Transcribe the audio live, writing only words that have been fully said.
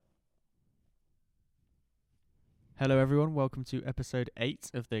Hello, everyone. Welcome to episode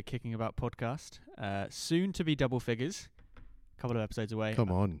 8 of the Kicking About podcast. Soon to be double figures. A couple of episodes away.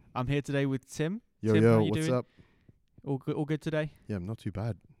 Come on. I'm here today with Tim. Yo, Tim, how yo, you what's doing? up? All good today? Yeah, I'm not too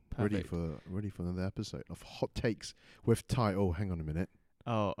bad. Perfect. Ready for another episode of Hot Takes with Ty. Oh, hang on a minute.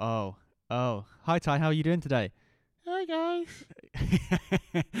 Oh. Hi, Ty. How are you doing today? Hi, guys.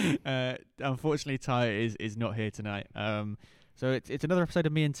 Unfortunately, Ty is not here tonight. So it's another episode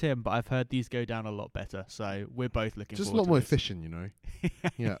of me and Tim, but I've heard these go down a lot better. So we're both looking Just a forward lot more to this. efficient, you know.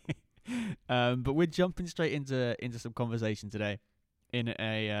 Yeah. But we're jumping straight into some conversation today in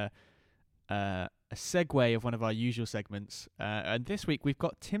a segue of one of our usual segments. And this week we've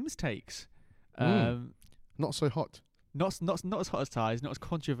got Tim's takes. Not so hot. Not as hot as Ty's, not as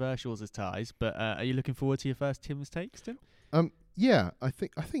controversial as Ty's. But are you looking forward to your first Tim's takes, Tim? Yeah, I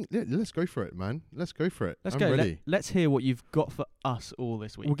think. Let's go for it, man. Let's go for it. Let's I'm go. ready. Let's hear what you've got for us all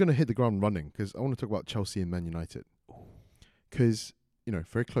this week. We're gonna hit the ground running because I want to talk about Chelsea and Man United. Because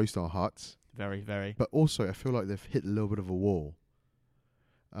very close to our hearts. Very, very. But also, I feel like they've hit a little bit of a wall.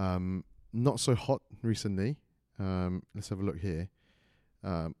 Not so hot recently. Let's have a look here.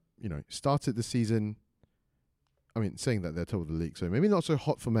 Started the season. I mean, saying that they're top of the league, so maybe not so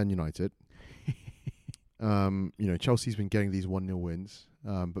hot for Man United. Chelsea's been getting these 1-0 wins,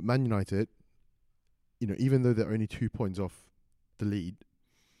 but Man United, even though they're only 2 points off the lead,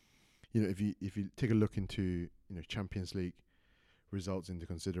 if you take a look into Champions League results into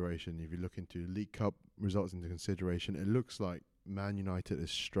consideration, if you look into League Cup results into consideration, it looks like Man United is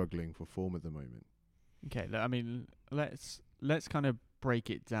struggling for form at the moment. Okay, I mean, let's kind of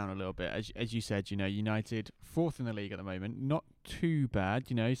break it down a little bit. As you said, United 4th in the league at the moment, not too bad.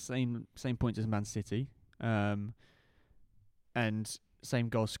 Same points as Man City, and same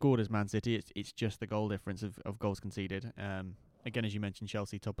goals scored as Man City. It's just the goal difference of goals conceded. Again, as you mentioned,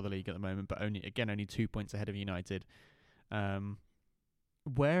 Chelsea top of the league at the moment, but only 2 points ahead of United.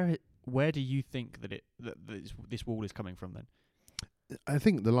 Where do you think that this wall is coming from then? I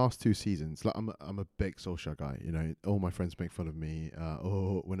think the last 2 seasons, like I'm a big Solskjaer guy. All my friends make fun of me.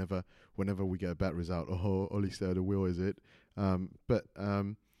 Whenever we get a bad result, Oli Stare the wheel is it? But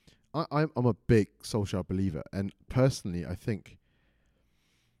I'm a big Solskjaer believer, and personally, I think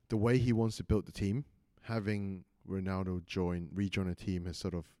the way he wants to build the team, having Ronaldo rejoin a team, has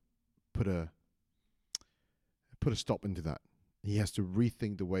sort of put a stop into that. He has to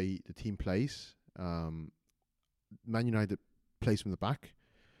rethink the way the team plays. Man United plays from the back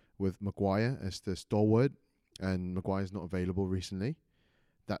with Maguire as the stalwart, and Maguire's not available recently.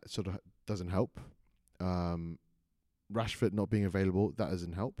 That sort of doesn't help. Rashford not being available, that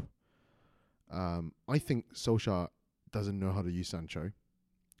doesn't help. I think Solskjaer doesn't know how to use Sancho.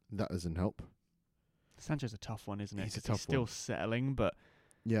 That doesn't help. Sancho's a tough one, isn't it? He's a tough He's still one. settling, but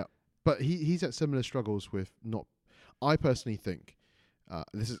Yeah, but he's had similar struggles with not. I personally think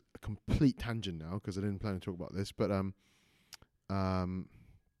this is a complete tangent now because I didn't plan to talk about this, but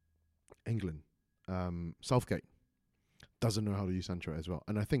England, Southgate doesn't know how to use Sancho as well,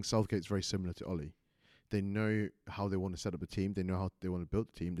 and I think Southgate's very similar to Oli. They know how they want to set up a team. They know how they want to build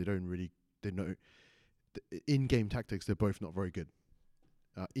a team. They know in-game tactics. They're both not very good.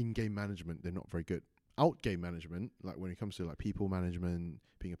 In-game management, they're not very good. Out-game management, like when it comes to like people management,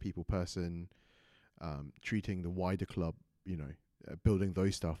 being a people person, treating the wider club, building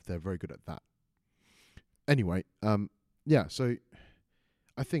those stuff, they're very good at that. Anyway, so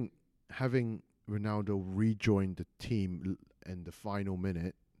I think having Ronaldo rejoin the team in the final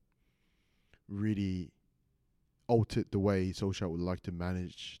minute really altered the way Solskjaer would like to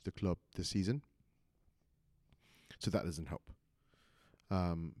manage the club this season. So that doesn't help.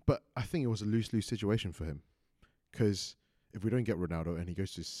 But I think it was a lose-lose situation for him, because if we don't get Ronaldo and he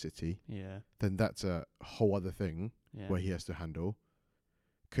goes to City, then that's a whole other thing where he has to handle.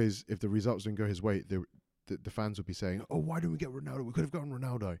 Because if the results don't go his way, the fans will be saying, "Oh, why didn't we get Ronaldo? We could have gotten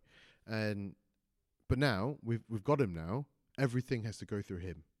Ronaldo." But now we've got him now. Everything has to go through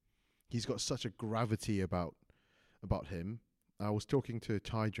him. He's got such a gravity about him. I was talking to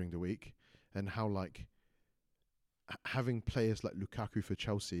Ty during the week, and how having players like Lukaku for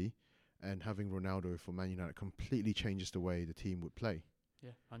Chelsea and having Ronaldo for Man United completely changes the way the team would play.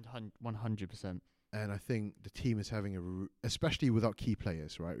 Yeah, 100%. And I think the team is having especially without key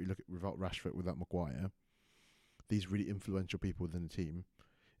players, right? We look at without Rashford, without Maguire, these really influential people within the team.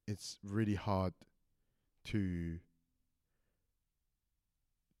 It's really hard to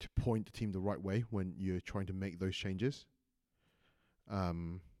point the team the right way when you're trying to make those changes.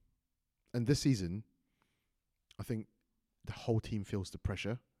 And this season, I think the whole team feels the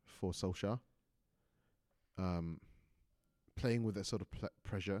pressure for Solskjaer. Playing with that sort of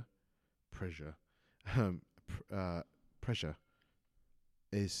pressure pressure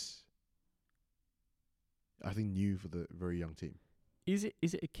is, I think, new for the very young team. Is it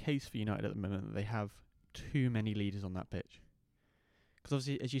a case for United at the moment that they have too many leaders on that pitch? Because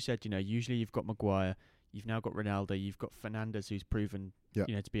obviously, as you said, usually you've got Maguire, you've now got Ronaldo, you've got Fernandes, who's proven,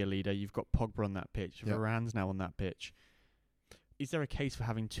 to be a leader. You've got Pogba on that pitch. Varane's now on that pitch. Is there a case for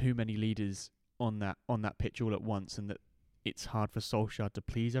having too many leaders on that pitch all at once, and that it's hard for Solskjaer to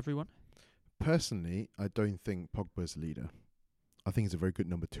please everyone? Personally, I don't think Pogba's a leader. I think he's a very good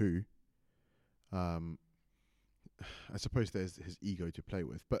number 2. I suppose there's his ego to play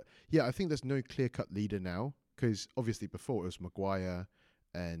with. But yeah, I think there's no clear-cut leader now, because obviously before it was Maguire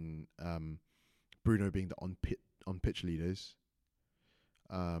and Bruno being the on-pitch leaders.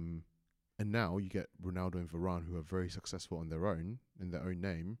 And now you get Ronaldo and Varane, who are very successful on their own, in their own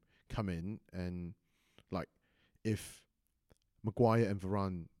name, come in and, like, if Maguire and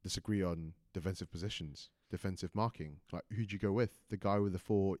Varane disagree on defensive positions, defensive marking, like, who do you go with? The guy with the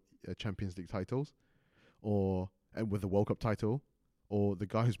 4 Champions League titles, and with the World Cup title, or the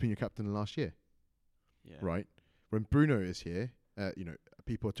guy who's been your captain the last year? Yeah. Right? When Bruno is here,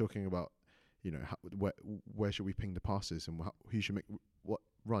 people are talking about, where should we ping the passes and who should make what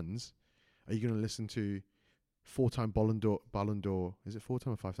runs. Are you going to listen to 4-time Ballon d'Or? Is it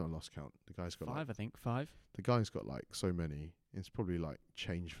 4-time or 5-time? I lost count. The guy's got 5, I think. 5. The guy's got so many. It's probably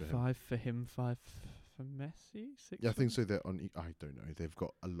change for him. 5 for him, 5 for Messi. 6. Yeah, I think so. They're on. I don't know. They've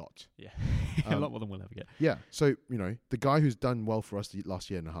got a lot. Yeah, a lot more than we'll ever get. Yeah. So the guy who's done well for us the last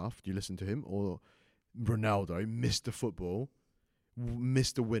year and a half. Do you listen to him, or Ronaldo, Mr. Football,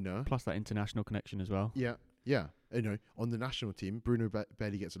 Mr. Winner? Plus that international connection as well. Yeah. Yeah. On the national team, Bruno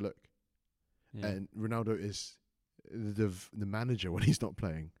barely gets a look. Yeah. And Ronaldo is the manager when he's not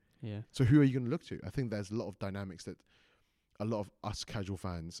playing. Yeah. So who are you going to look to? I think there's a lot of dynamics that a lot of us casual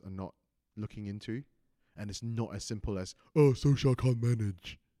fans are not looking into, and it's not as simple as, Solskjaer can't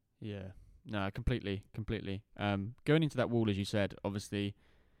manage. Yeah. No, completely. Going into that wall, as you said, obviously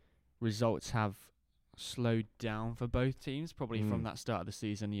results have slowed down for both teams, probably from that start of the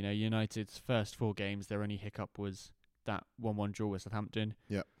season. United's first 4 games, their only hiccup was that 1-1 draw with Southampton.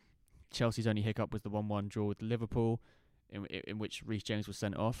 Yeah. Chelsea's only hiccup was the 1-1 draw with Liverpool, in which Reece James was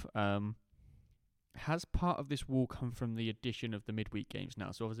sent off. Has part of this wall come from the addition of the midweek games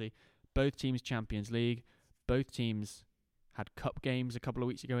now? So obviously, both teams Champions League, both teams had cup games a couple of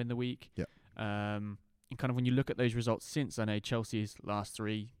weeks ago in the week. Yeah. And kind of when you look at those results since, I know Chelsea's last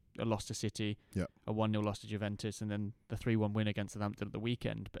 3, a loss to City, a 1-0 loss to Juventus, and then the 3-1 win against Southampton at the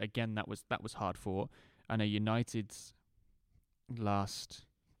weekend. But again, that was hard fought. I know United's last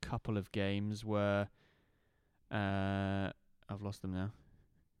couple of games were I've lost them now.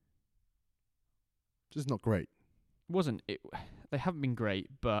 Just not great. They haven't been great,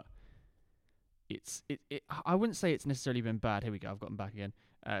 but it's I wouldn't say it's necessarily been bad. Here we go, I've got them back again.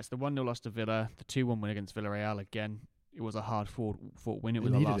 It's the 1-0 loss to Villa, the 2-1 win against Villarreal. Again, it was a hard fought win. It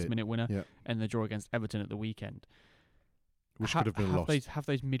was a last minute winner, and the draw against Everton at the weekend, which could have been lost. Have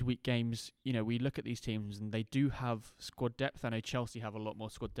those midweek games, we look at these teams and they do have squad depth. I know Chelsea have a lot more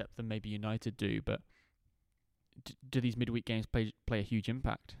squad depth than maybe United do, but do these midweek games play a huge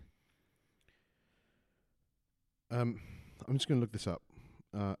impact? I'm just going to look this up.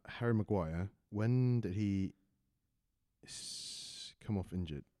 Harry Maguire, when did he come off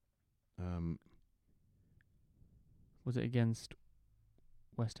injured? Was it against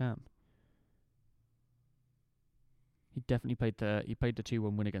West Ham? He definitely played the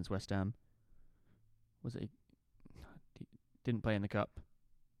 2-1 win against West Ham. Was it? He didn't play in the cup.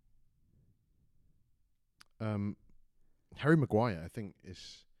 Harry Maguire, I think,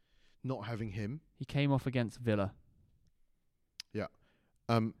 is not having him. He came off against Villa. Yeah.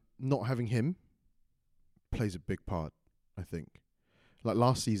 Not having him plays a big part, I think. Like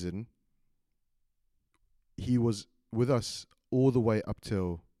last season, he was with us all the way up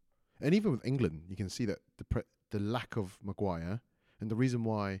till, and even with England, you can see that the lack of Maguire, and the reason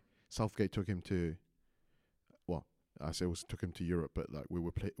why Southgate took him to, took him to Europe, but like we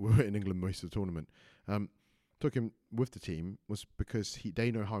were in England most of the tournament. Took him with the team was because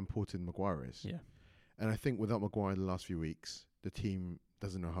they know how important Maguire is. Yeah. And I think without Maguire in the last few weeks, the team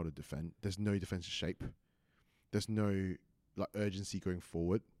doesn't know how to defend. There's no defensive shape. There's no urgency going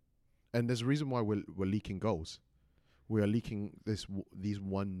forward. And there's a reason why we're leaking goals. We are leaking these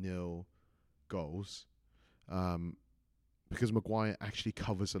 1-0 goals because Maguire actually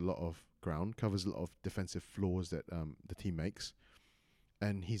covers a lot of ground, covers a lot of defensive flaws that the team makes.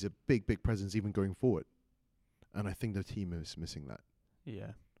 And he's a big, big presence even going forward. And I think the team is missing that.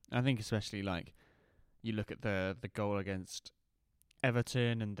 Yeah. I think especially you look at the goal against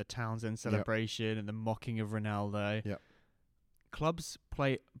Everton and the Townsend celebration and the mocking of Ronaldo. Yep. Clubs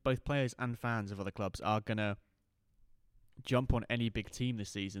both players and fans of other clubs are gonna jump on any big team this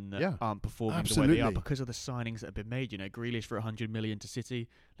season that aren't performing the way they are because of the signings that have been made. You know, Grealish for 100 million to City,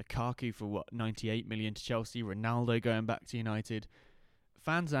 Lukaku for 98 million to Chelsea, Ronaldo going back to United.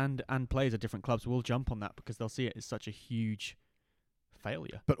 Fans and players of different clubs will jump on that because they'll see it as such a huge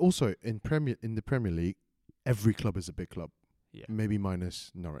failure. But also in the Premier League, every club is a big club. Yeah. Maybe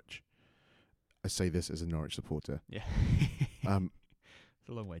minus Norwich. I say this as a Norwich supporter. Yeah. It's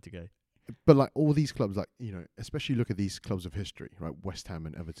a long way to go. But like all these clubs, like, you know, especially look at these clubs of history, right? West Ham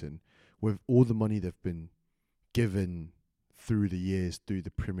and Everton, with all the money they've been given through the years, through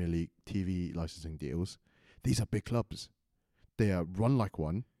the Premier League TV licensing deals, these are big clubs. They are run like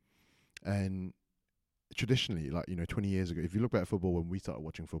one. And traditionally, like, you know, 20 years ago, if you look back at football when we started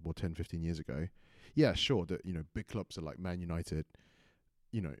watching football 10, 15 years ago, yeah, sure, that, you know, big clubs are like Man United,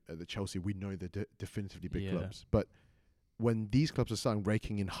 you know, the Chelsea, we know they're definitively big clubs. But when these clubs are starting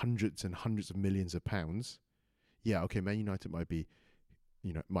raking in hundreds and hundreds of millions of pounds, yeah, okay, Man United might be,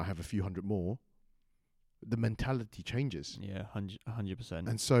 you know, might have a few hundred more. The mentality changes. Yeah, 100%.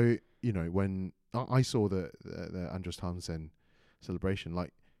 And so, you know, when I saw the Andros Townsend celebration,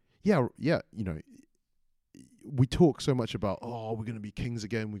 like, yeah, you know, we talk so much about, oh, we're going to be kings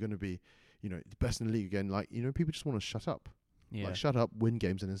again, we're going to be, you know, the best in the league again. Like, you know, people just want to shut up. Yeah. Like, shut up, win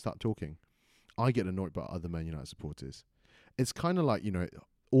games, and then start talking. I get annoyed by other Man United supporters. It's kind of like, you know,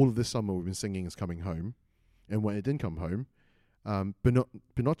 all of this summer we've been singing Is Coming Home. And when it didn't come home,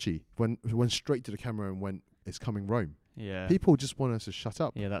 Bonocchi went straight to the camera and went, It's Coming Rome. Yeah. People just want us to shut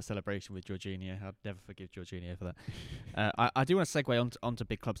up. Yeah, that celebration with Jorginho. I'd never forgive Jorginho for that. I do want to segue onto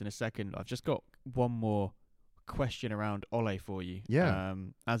big clubs in a second. I've just got one more question around Ole for you. Yeah.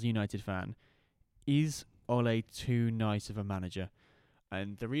 As a United fan, is Ole too nice of a manager?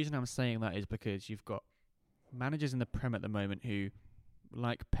 And the reason I'm saying that is because you've got managers in the Prem at the moment who,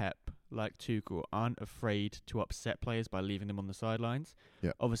 like Pep, like Tuchel, aren't afraid to upset players by leaving them on the sidelines.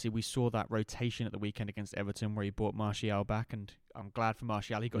 Yeah. Obviously, we saw that rotation at the weekend against Everton where he brought Martial back, and I'm glad for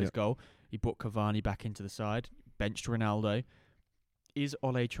Martial he got his goal. He brought Cavani back into the side, benched Ronaldo. Is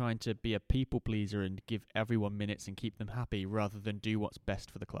Ole trying to be a people pleaser and give everyone minutes and keep them happy rather than do what's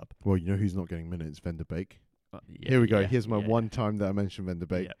best for the club? Well, you know who's not getting minutes? Van der Beek. Here we go. Here's my one time that I mentioned Van der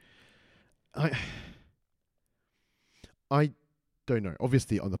Beek. Yeah. I don't know.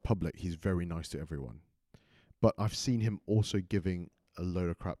 Obviously, on the public, he's very nice to everyone. But I've seen him also giving a load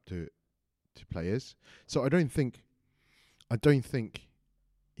of crap to players. So I don't think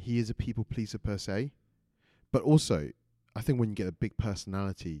he is a people pleaser per se. But also, I think when you get a big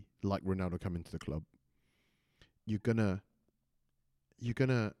personality like Ronaldo come into the club, you're gonna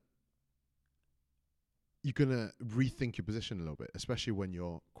rethink your position a little bit, especially when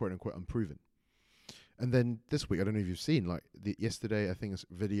you're quote unquote unproven. And then this week, I don't know if you've seen, like yesterday, I think it's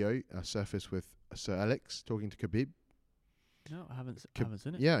video surfaced with Sir Alex talking to Khabib. No, I haven't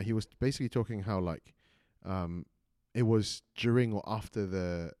seen it. Yeah, he was basically talking how like it was during or after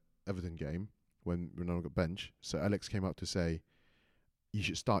the Everton game when Ronaldo got benched. So Alex came out to say, you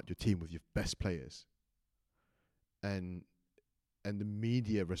should start your team with your best players. And the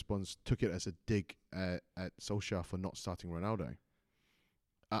media response took it as a dig at Solskjaer for not starting Ronaldo.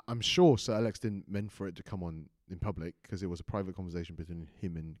 I'm sure Sir Alex didn't mean for it to come on in public because it was a private conversation between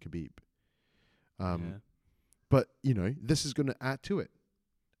him and Khabib. But, you know, this is going to add to it.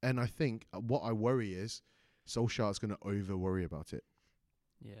 And I think what I worry is Solskjaer is going to over-worry about it.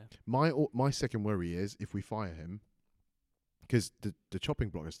 Yeah. My second worry is if we fire him, because the chopping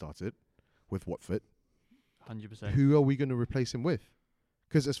block has started with Watford. 100%. Who are we going to replace him with?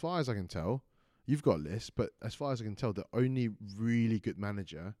 Because as far as I can tell, you've got a list, but as far as I can tell, the only really good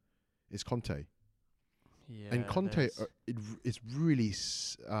manager is Conte. Yeah, and Conte is really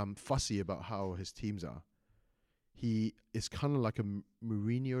fussy about how his teams are. He is kind of like a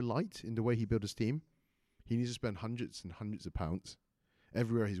Mourinho light in the way he built his team. He needs to spend hundreds and hundreds of pounds.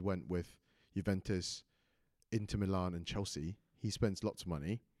 Everywhere he's went with Juventus, Inter Milan and Chelsea, he spends lots of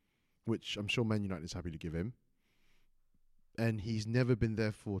money, which I'm sure Man United is happy to give him. And he's never been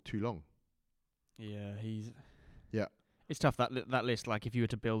there for too long. Yeah, Yeah. It's tough, that list. Like, if you were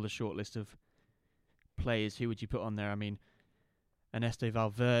to build a short list of players, who would you put on there? I mean, Ernesto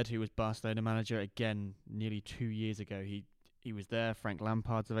Valverde, who was Barcelona manager, again, nearly 2 years ago. He was there. Frank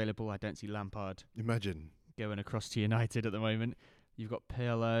Lampard's available. I don't see Lampard Imagine going across to United at the moment. You've got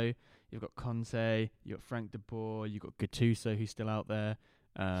Pirlo, you've got Conte, you've got Frank de Boer, you've got Gattuso, who's still out there.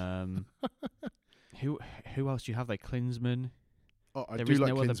 Who else do you have there? Klinsmann. Oh, I do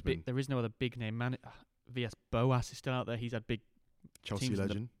like Klinsmann. There is no other big name man. VS Boas is still out there. He's had big Chelsea teams in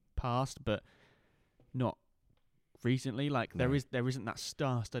the legend. past, but not recently. Like No. there isn't that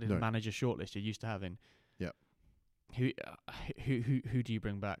star-studded No. manager shortlist you're used to having. Yep. Who do you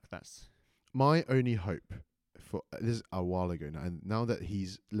bring back? That's My only hope for this is a while ago now, and now that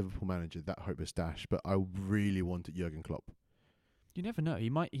he's Liverpool manager, that hope is dashed. But I really wanted Jurgen Klopp, you never know. He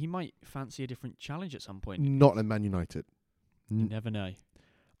might fancy a different challenge at some point. not at Man United. You never know.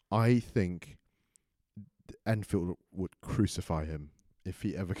 I think Anfield would crucify him if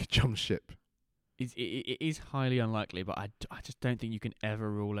he ever could jump ship. It is highly unlikely, but I just don't think you can ever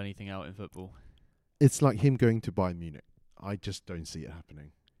rule anything out in football. It's like him going to Bayern Munich. I just don't see it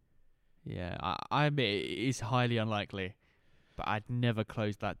happening. Yeah, I admit it is highly unlikely, but I'd never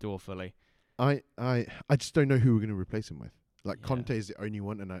close that door fully. I just don't know who we're going to replace him with. Like Yeah. Conte is the only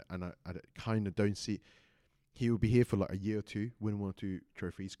one, and I kind of don't see. He will be here for like a year or two, win 1 or 2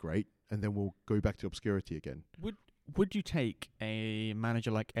 trophies, great, and then we'll go back to obscurity again. Would you take a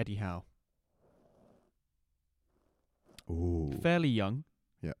manager like Eddie Howe? Ooh, Fairly young.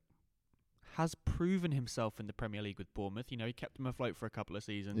 Yeah. Has proven himself in the Premier League with Bournemouth. You know, he kept them afloat for a couple of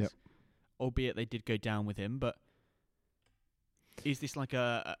seasons. Yep. Albeit they did go down with him, but is this like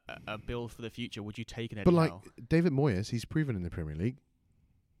a build for the future? Would you take an Eddie but like Howe? David Moyes, he's proven in the Premier League.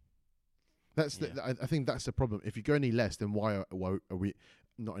 That's Yeah. I think that's the problem. If you go any less, then why are we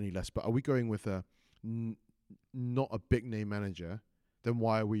not any less? But are we going with a not a big name manager? Then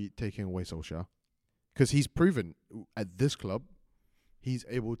why are we taking away Solskjaer? Because he's proven at this club, he's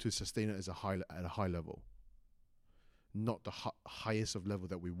able to sustain it at a high level. Not the highest of level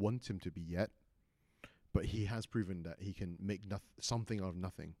that we want him to be yet, but he has proven that he can make something out of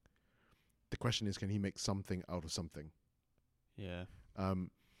nothing. The question is, can he make something out of something? Yeah.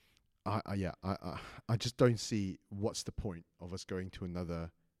 I just don't see what's the point of us going to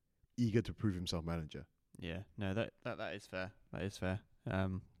another eager to prove himself manager. Yeah. No, that is fair. That is fair.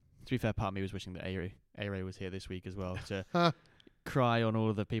 To be fair, part of me was wishing that Aire was here this week as well to cry on all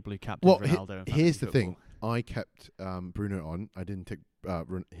of the people who captained Ronaldo. In Here's fantasy the thing. football. I kept Bruno on. I didn't take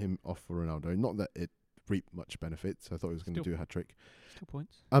him off for Ronaldo. Not that it reaped much benefits. I thought he was going to do a hat-trick. Still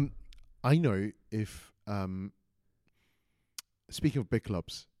points. I know if... speaking of big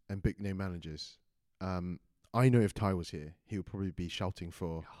clubs and big-name managers, I know if Ty was here, he would probably be shouting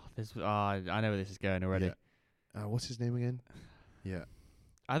for... I know where this is going already. Yeah. What's his name again? Yeah.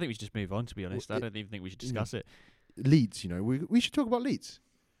 I think we should just move on, to be honest. Well, I don't even think we should discuss it. Leeds, we should talk about Leeds.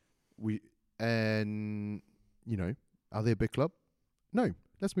 Are they a big club? No.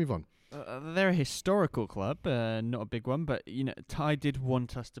 Let's move on. They're a historical club, not a big one, but Ty did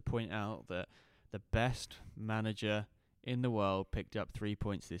want us to point out that the best manager in the world picked up 3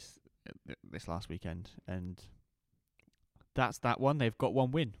 points this last weekend, and that's that one. They've got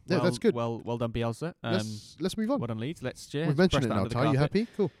one win. Yeah, that's good. Well done, Bielsa. Let's move on. Well done, Leeds. Let's We've mentioned it now, Ty. You happy?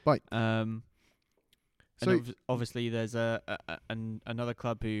 Cool. Bye. So obviously there's another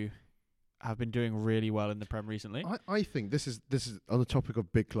club who have been doing really well in the Prem recently. I think this is on the topic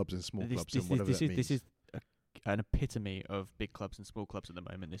of big clubs and small clubs and whatever that means. This is an epitome of big clubs and small clubs at the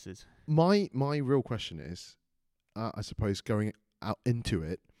moment. This is my real question is, I suppose going out into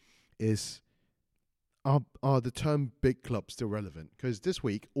it is, are the term big club still relevant? Because this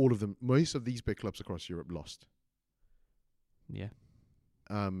week, most of these big clubs across Europe lost. Yeah.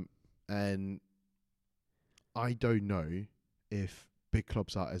 And I don't know if big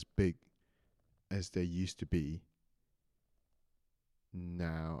clubs are as big as they used to be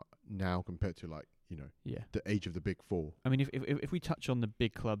now compared to the age of the big four. I mean, if we touch on the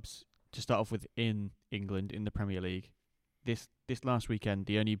big clubs to start off with in England in the Premier League, this last weekend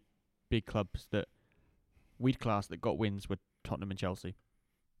the only big clubs that we'd class that got wins were Tottenham and Chelsea.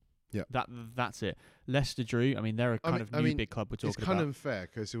 Yeah, that's it. Leicester drew. I mean, they're a new big club we're talking about. It's kind of unfair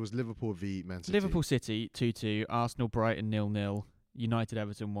because it was Liverpool v Man City. Liverpool City 2-2, Arsenal Brighton 0-0, United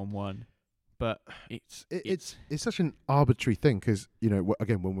Everton 1-1. But it's such an arbitrary thing because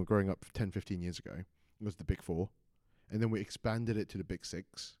again, when we're growing up 10, 15 years ago, it was the big four, and then we expanded it to the big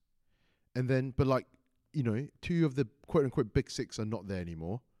six, and then two of the quote unquote big six are not there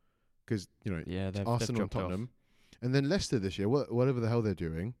anymore because Arsenal and Tottenham, and then Leicester this year, whatever the hell they're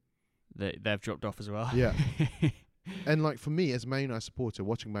doing. They've dropped off as well. Yeah. And for me, as a Man United supporter,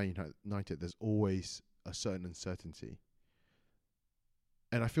 watching Man United, there's always a certain uncertainty.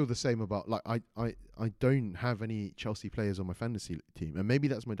 And I feel the same about, I don't have any Chelsea players on my fantasy team. And maybe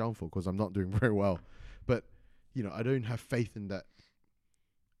that's my downfall because I'm not doing very well. But, I don't have faith in that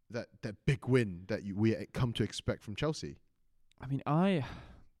big win that we come to expect from Chelsea. I mean,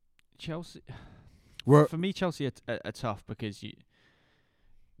 Chelsea... For me, Chelsea are tough because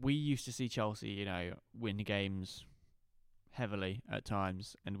we used to see Chelsea, win games heavily at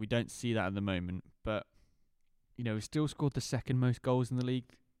times, and we don't see that at the moment. But we've still scored the second most goals in the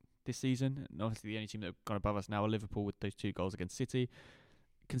league this season, and obviously the only team that have gone above us now are Liverpool with those 2 goals against City.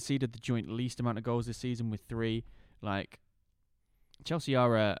 Conceded the joint least amount of goals this season with 3. Like, Chelsea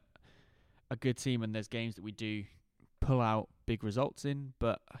are a good team, and there's games that we do pull out big results in,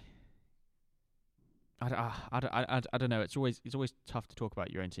 but I don't know. It's always tough to talk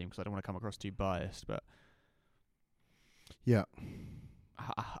about your own team because I don't want to come across too biased, but yeah,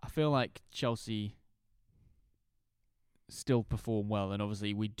 I feel like Chelsea still perform well, and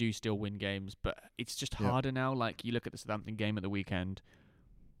obviously we do still win games, but it's just harder now. Like, you look at the Southampton game at the weekend,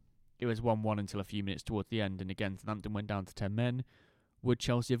 it was 1-1 until a few minutes towards the end, and again, Southampton went down to 10 men. Would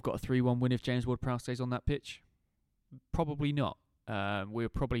Chelsea have got a 3-1 win if James Ward-Prowse stays on that pitch? Probably not. We were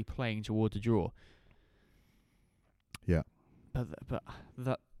probably playing towards a draw. Yeah. But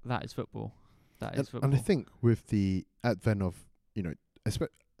that is football. That is football. And I think with the advent of,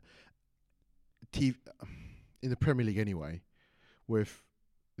 TV, in the Premier League anyway, with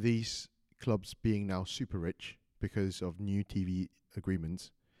these clubs being now super rich because of new TV agreements,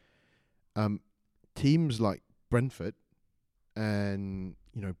 teams like Brentford and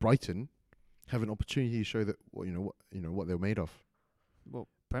Brighton have an opportunity to show that what they're made of. Well,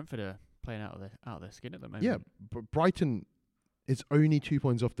 Brentford are playing out of their skin at the moment. Yeah, Brighton is only 2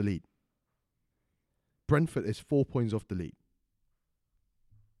 points off the lead. Brentford is 4 points off the lead.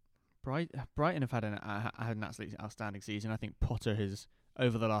 Brighton have had an absolutely outstanding season. I think Potter has,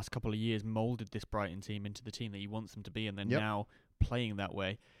 over the last couple of years, moulded this Brighton team into the team that he wants them to be, and they're now playing that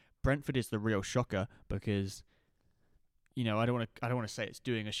way. Brentford is the real shocker because, I don't want to say it's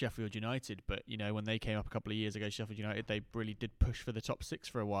doing a Sheffield United, but when they came up a couple of years ago, Sheffield United, they really did push for the top 6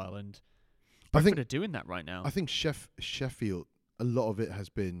 for a while, and Brentford are doing that right now. I think Sheffield, a lot of it has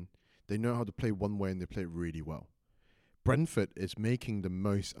been they know how to play one way and they play it really well. Brentford is making the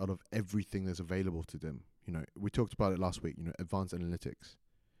most out of everything that's available to them. We talked about it last week. Advanced analytics,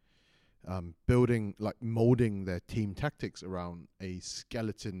 molding their team tactics around a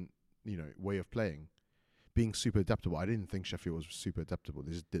skeleton, way of playing. Being super adaptable. I didn't think Sheffield was super adaptable.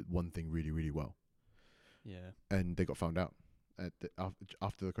 They just did one thing really, really well. Yeah. And they got found out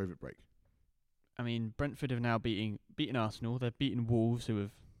after the COVID break. I mean, Brentford have now beaten Arsenal. They've beaten Wolves, who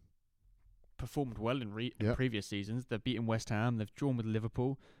have performed well in previous seasons. They've beaten West Ham. They've drawn with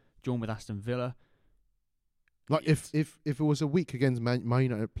Liverpool, drawn with Aston Villa. Like, if it was a week against Man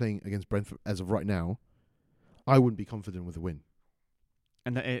United playing against Brentford as of right now, I wouldn't be confident with a win.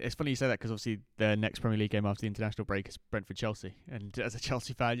 And it's funny you say that because obviously the next Premier League game after the international break is Brentford-Chelsea. And as a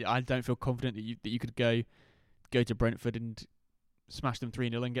Chelsea fan, I don't feel confident that you could go to Brentford and smash them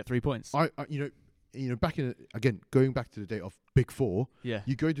 3-0 and get 3 points. Going back to the day of Big Four,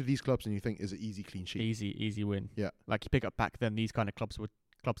 you go to these clubs and you think it's an easy clean sheet. Easy win. Yeah. Like, you pick up back then, these kind of clubs were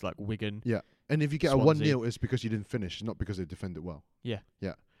clubs like Wigan. Yeah. And if you get Swansea. a 1-0, it's because you didn't finish, not because they defended well. Yeah.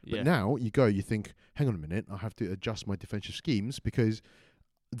 Yeah. But now you think, hang on a minute, I have to adjust my defensive schemes because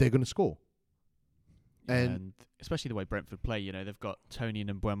they're going to score. And especially the way Brentford play, they've got Tony and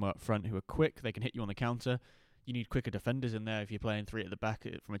Mbeumo up front who are quick. They can hit you on the counter. You need quicker defenders in there if you're playing 3 at the back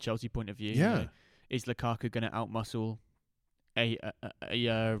from a Chelsea point of view. Yeah. Is Lukaku going to outmuscle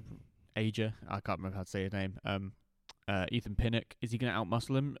Aja? I can't remember how to say his name. Ethan Pinnock. Is he going to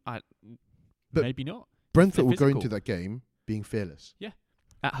outmuscle him? Maybe not. Brentford will go into that game being fearless. Yeah.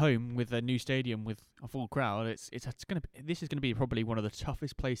 At home with a new stadium with a full crowd, this is going to be probably one of the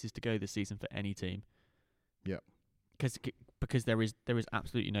toughest places to go this season for any team. Yeah. Because there is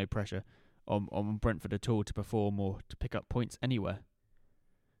absolutely no pressure on Brentford at all to perform or to pick up points anywhere.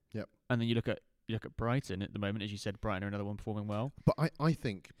 Yep. And then you look at Brighton at the moment, as you said, Brighton are another one performing well. But I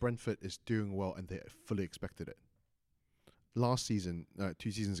think Brentford is doing well and they fully expected it. Last season, 2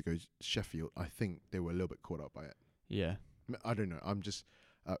 seasons ago, Sheffield, I think they were a little bit caught up by it. Yeah. I don't know. I'm just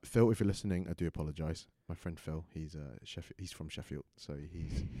Phil, if you're listening, I do apologise. My friend Phil, he's from Sheffield, so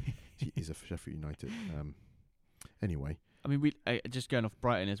he's a Sheffield United. Anyway, I mean, we just going off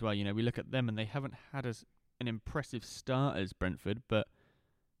Brighton as well. We look at them and they haven't had an impressive start as Brentford, but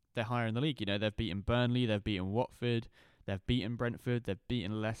they're higher in the league. They've beaten Burnley, they've beaten Watford, they've beaten Brentford, they've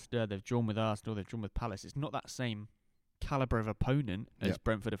beaten Leicester, they've drawn with Arsenal, they've drawn with Palace. It's not that same calibre of opponent as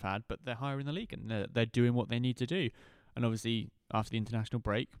Brentford have had, but they're higher in the league and they're doing what they need to do. And obviously, after the international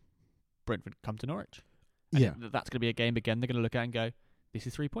break, Brentford come to Norwich. And that's going to be a game again they're going to look at and go, this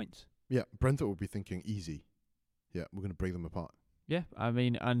is 3 points. Yeah, Brentford will be thinking easy. Yeah, we're going to break them apart. Yeah, I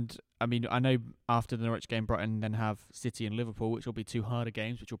know after the Norwich game, Brighton then have City and Liverpool, which will be 2 harder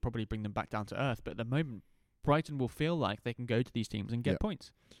games, which will probably bring them back down to earth. But at the moment, Brighton will feel like they can go to these teams and get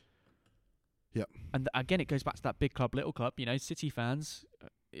points. Yep. And again, it goes back to that big club, little club. You know, City fans,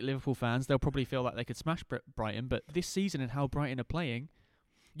 Liverpool fans, they'll probably feel like they could smash Brighton, but this season and how Brighton are playing,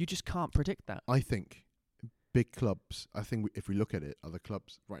 you just can't predict that. I think big clubs, if we look at it, other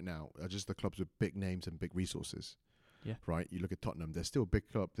clubs right now are just the clubs with big names and big resources. Yeah. Right? You look at Tottenham, they're still a big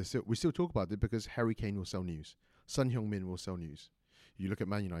club. We still talk about it because Harry Kane will sell news. Son Heung-min will sell news. You look at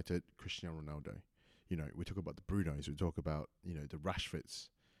Man United, Cristiano Ronaldo. You know, we talk about the Brunos, we talk about, you know, the Rashfords.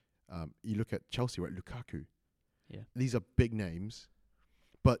 You look at Chelsea, right? Lukaku. Yeah. These are big names.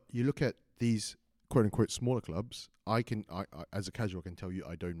 But you look at these quote-unquote smaller clubs, I as a casual can tell you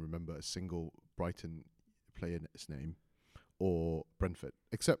I don't remember a single Brighton player's name or Brentford,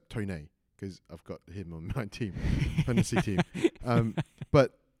 except Tone, because I've got him on my team, fantasy team.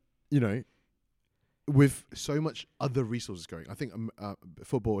 But, you know, with so much other resources going, I think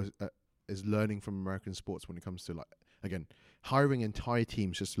football is learning from American sports when it comes to, like, again, hiring entire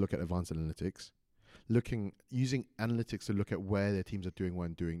teams just to look at advanced analytics, using analytics to look at where their teams are doing well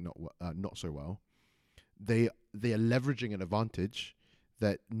and doing not so well. They are leveraging an advantage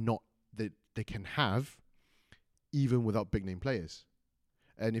that they can have even without big name players.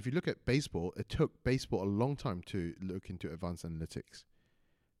 And if you look at baseball, it took baseball a long time to look into advanced analytics,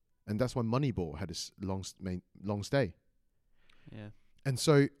 and that's why Moneyball had this long stay. Yeah. And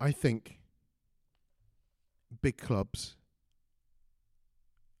so I think big clubs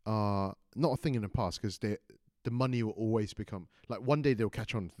are not a thing in the past because the money will always become, like, one day they'll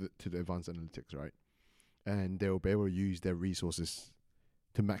catch on to the advanced analytics, right? And they'll be able to use their resources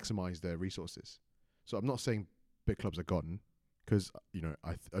to maximize their resources. So I'm not saying big clubs are gone, because, you know,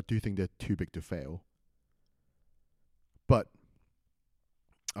 I do think they're too big to fail. But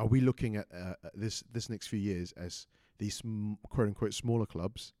are we looking at this next few years as these quote unquote smaller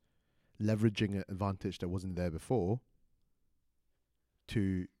clubs leveraging an advantage that wasn't there before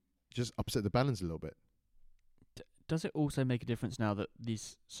to just upset the balance a little bit? Does it also make a difference now that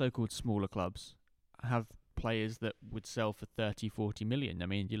these so-called smaller clubs have players that would sell for 30, 40 million? I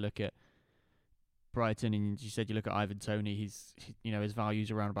mean, you look at Brighton, and you said you look at Ivan Toney. His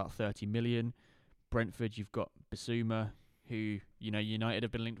value's around about 30 million. Brentford, you've got Bissouma, who, you know, United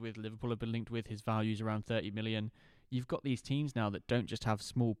have been linked with, Liverpool have been linked with. His value's around 30 million. You've got these teams now that don't just have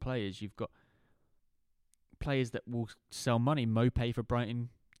small players. You've got players that will sell money. Mopé for Brighton,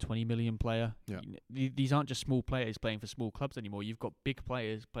 20 million player. Yeah. These aren't just small players playing for small clubs anymore. You've got big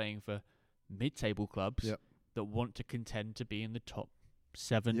players playing for mid-table clubs that want to contend to be in the top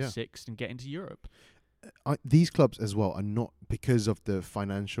 7, 6 and get into Europe. These clubs as well are not, because of the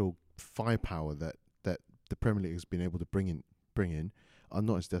financial firepower that the Premier League has been able to bring in, are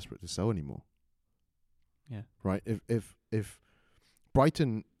not as desperate to sell anymore. Yeah. Right. If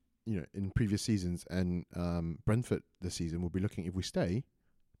Brighton, you know, in previous seasons, and Brentford this season will be looking, if we stay,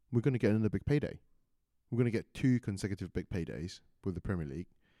 we're going to get another big payday. We're going to get 2 consecutive big paydays with the Premier League.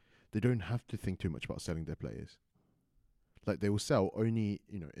 They don't have to think too much about selling their players. Like, they will sell only,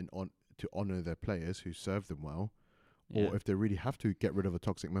 you know, to honor their players who serve them well, or if they really have to get rid of a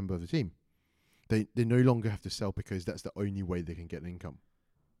toxic member of the team. They no longer have to sell because that's the only way they can get an income.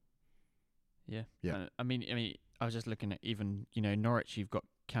 Yeah. Yeah. I mean, I was just looking at even, you know, Norwich, you've got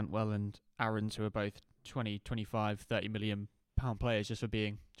Cantwell and Aarons, who are both 20, 25, 30 million pound players just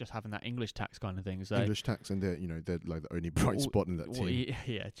having that English tax kind of thing. So English tax, and they're like the only bright spot in that team.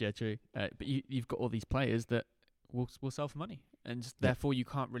 Yeah, true. But you've got all these players that will sell for money, and therefore you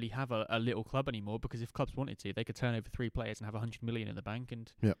can't really have a little club anymore, because if clubs wanted to, they could turn over 3 players and have 100 million in the bank,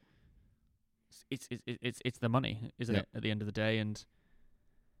 and it's the money, isn't it, at the end of the day? And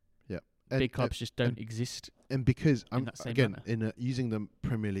big clubs just don't exist. And because I'm again using the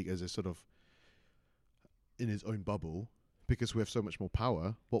Premier League as a sort of in its own bubble, because we have so much more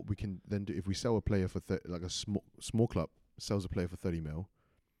power, what we can then do if we sell a player for like a small club sells a player for 30 mil,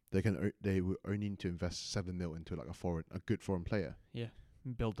 they will only need to invest 7 mil into like a good foreign player. Yeah,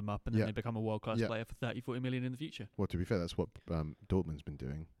 build them up, and then they become a world class player for 30, 40 million in the future. Well, to be fair, that's what Dortmund's been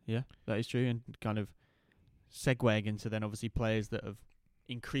doing. Yeah, that is true, and kind of segueing into then obviously players that have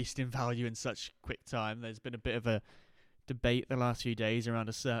increased in value in such quick time. There's been a bit of a debate the last few days around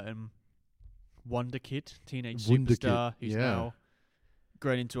a certain wonder kid, teenage superstar, who's now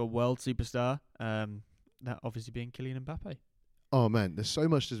grown into a world superstar. That obviously being Kylian Mbappe. Oh man, there's so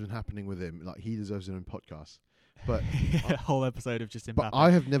much that's been happening with him. Like, he deserves his own podcast. But a whole episode of just Mbappe. But I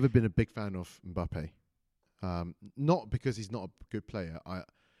have never been a big fan of Mbappe. Not because he's not a good player.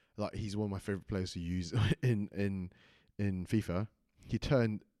 He's one of my favorite players to use in FIFA. He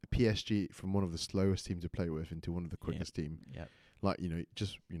turned PSG from one of the slowest teams to play with into one of the quickest team. Yeah. Like,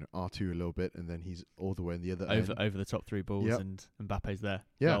 just, R2 a little bit, and then he's all the way in the other over end. over the top through balls, Yep. and Mbappe's there.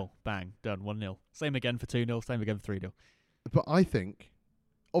 Yeah. Goal, bang, done, 1-0. Same again for 2-0, same again for 3-0. But I think,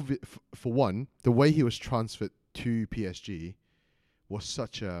 for one, the way he was transferred to PSG was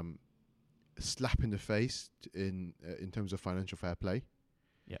such a slap in the face in terms of financial fair play.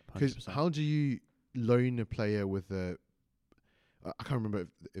 Yeah, Because 100%. how do you loan a player with a... I can't remember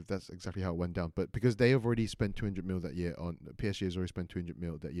if that's exactly how it went down, but because they have already spent 200 mil that year on... PSG has already spent 200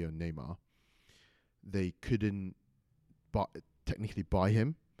 mil that year on Neymar, they couldn't technically buy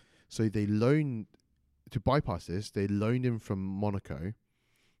him. So they loaned... To bypass this, they loaned him from Monaco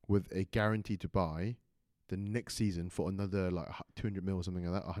with a guarantee to buy the next season for another 200 mil or something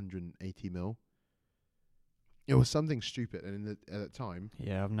like that, 180 mil. It was something stupid, and at that time,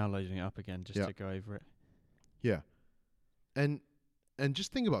 Yeah, I'm now loading it up again just to go over it. yeah, and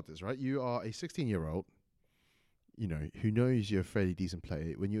just think about this, right? You are a 16-year-old, who knows you're a fairly decent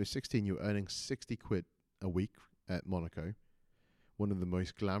player. When you were 16, you were earning 60 quid a week at Monaco, one of the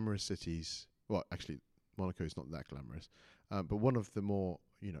most glamorous cities. Well, actually, Monaco is not that glamorous, but one of the more,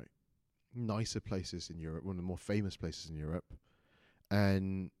 nicer places in Europe, one of the more famous places in Europe.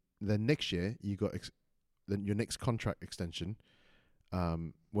 And then next year, you got then your next contract extension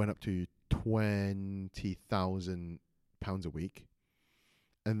went up to £20,000 a week,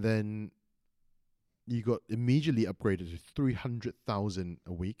 and then you got immediately upgraded to 300,000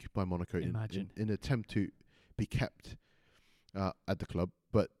 a week by Monaco in an attempt to be kept at the club,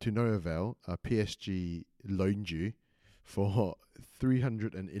 but to no avail. PSG loaned you for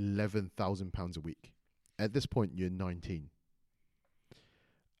 £311,000 a week. At this point, you're 19.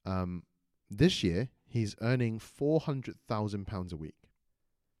 This year, he's earning £400,000 a week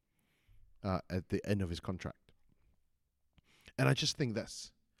at the end of his contract, and I just think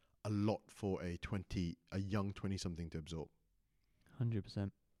that's a lot for a young 20-something to absorb.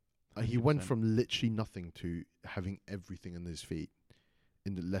 100%. He went from literally nothing to having everything on his feet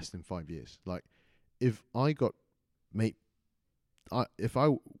in less than 5 years. Like, if I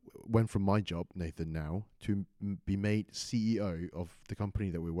went from my job, Nathan, now to be made CEO of the company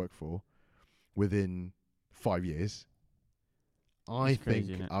that we work for within 5 years, I think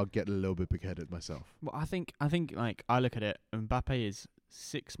I'll get a little bit big-headed myself. Well, I think like I look at it, Mbappe is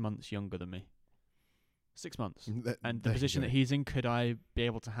 6 months younger than me. 6 months. And the position that he's in, could I be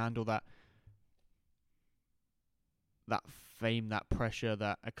able to handle that fame, that pressure,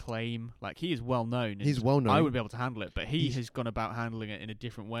 that acclaim? Like, he is well known. He's well known. I would be able to handle it, but he has gone about handling it in a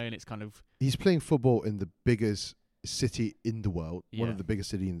different way, and it's kind of... He's playing football in the biggest city in the world, Yeah. one of the biggest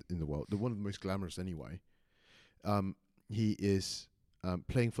cities in the world, one of the most glamorous anyway. He is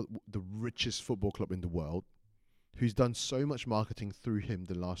playing for the richest football club in the world, who's done so much marketing through him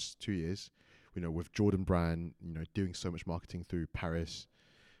the last 2 years. With Jordan Brand, doing so much marketing through Paris.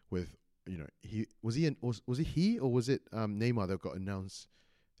 With was it Neymar that got announced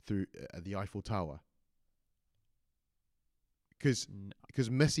through at the Eiffel Tower? Because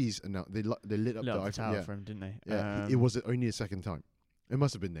Messi's announced, they lit up the Eiffel Tower for him, didn't they? Yeah, it was only a second time. It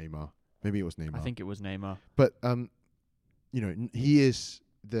must have been Neymar. Maybe it was Neymar. I think it was Neymar. But he is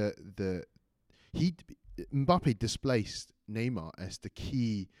Mbappe displaced Neymar as the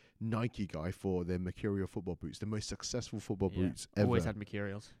key Nike guy for their Mercurial football boots, the most successful football boots ever. Always had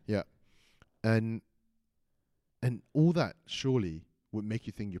Mercurials. Yeah, and all that surely would make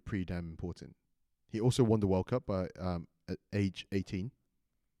you think you're pretty damn important. He also won the World Cup at age 18.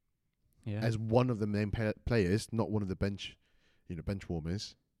 Yeah, as one of the main players, not one of the bench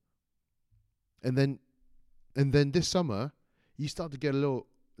warmers. And then this summer, you start to get a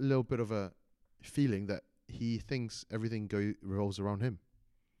little bit of a feeling that he thinks everything revolves around him.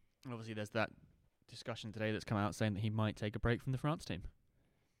 Obviously, there's that discussion today that's come out saying that he might take a break from the France team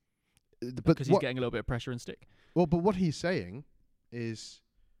because he's getting a little bit of pressure and stick. Well, but what he's saying is,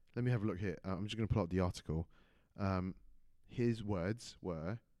 let me have a look here. I'm just going to pull up the article. His words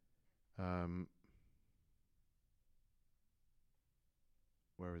were,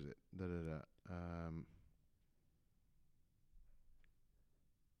 where is it?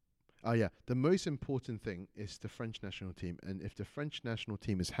 Oh yeah, the most important thing is the French national team, and if the French national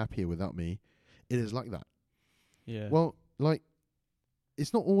team is happier without me, it is like that. Yeah. Well, like,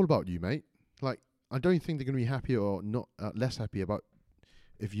 it's not all about you, mate. Like, I don't think they're going to be happier or not less happy about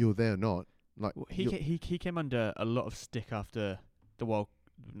if you're there or not. Like, he came under a lot of stick after the World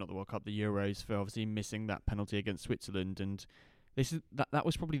Cup, the Euros, for obviously missing that penalty against Switzerland, and that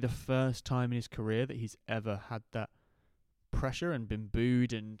was probably the first time in his career that he's ever had that pressure and been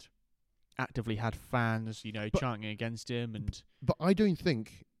booed and actively had fans, chanting against him. But I don't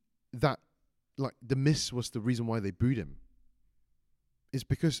think that, like, the miss was the reason why they booed him. is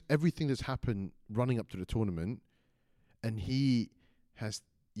because everything that's happened running up to the tournament, and he has,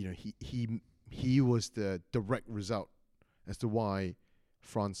 he was the direct result as to why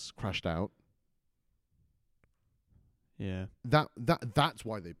France crashed out. Yeah. That's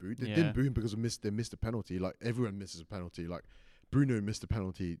why they booed. They Yeah. didn't boo him because they missed a penalty. Like, everyone misses a penalty. Like, Bruno missed a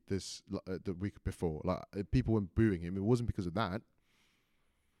penalty the week before. Like, people weren't booing him. It wasn't because of that.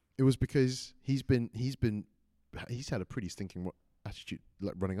 It was because he's had a pretty stinking attitude,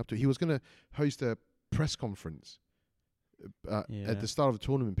 like, running up to it. He was going to host a press conference at the start of the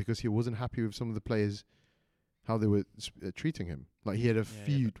tournament because he wasn't happy with some of the players, how they were treating him. Like, he had a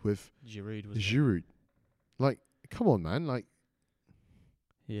feud with Giroud. Like, come on, man. Like,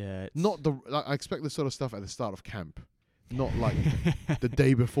 yeah, not the. Like, I expect this sort of stuff at the start of camp, not like the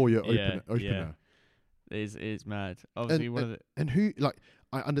day before your opener. Yeah. It's mad. Obviously, and who, like,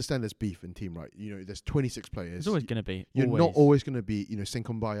 I understand there's beef in team, right? There's 26 players. There's always going to be. You're not always going to be,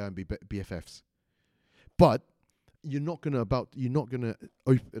 Senkombaya and be BFFs, but you're not gonna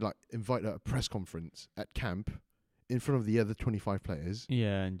invite a press conference at camp in front of the other 25 players.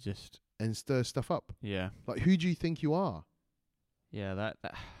 Yeah, and stir stuff up. Yeah. Like, who do you think you are? Yeah, that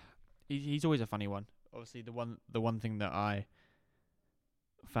he's always a funny one. Obviously, the one thing that I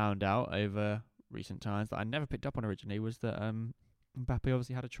found out over recent times that I never picked up on originally was that Mbappe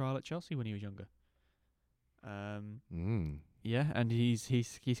obviously had a trial at Chelsea when he was younger. Yeah, and he's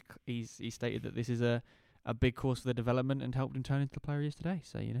stated that this is a big course for the development and helped him turn into the player he is today.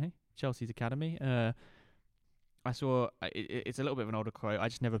 So, Chelsea's academy. I saw it's a little bit of an older quote. I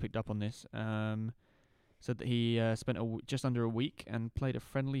just never picked up on this. Said that he spent just under a week and played a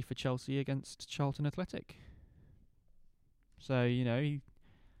friendly for Chelsea against Charlton Athletic. So,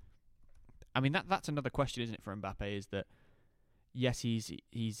 that's another question, isn't it, for Mbappe? Is that yes, he's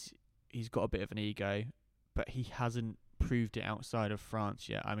got a bit of an ego, but he hasn't proved it outside of France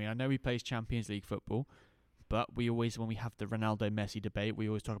yet. I mean, I know he plays Champions League football, but we always, when we have the Ronaldo-Messi debate, we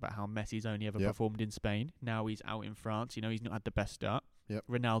always talk about how Messi's only ever performed in Spain. Now he's out in France. He's not had the best start. Yep.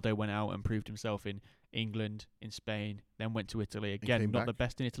 Ronaldo went out and proved himself in England, in Spain, then went to Italy. Again, not the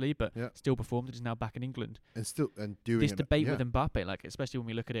best in Italy, but still performed and is now back in England. And doing this debate with Mbappe, like, especially when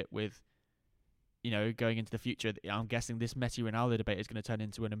we look at it with, going into the future, I'm guessing this Messi-Ronaldo debate is going to turn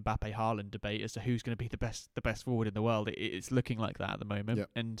into an Mbappe-Haaland debate as to who's going to be the best forward in the world. It's looking like that at the moment. Yep.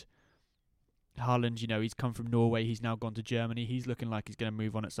 And Haaland, he's come from Norway. He's now gone to Germany. He's looking like he's going to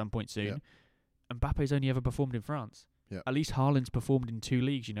move on at some point soon. Yep. Mbappe's only ever performed in France. Yep. At least Haaland's performed in 2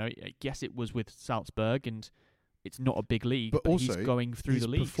 leagues. Yes, it was with Salzburg, and it's not a big league, but also he's going through the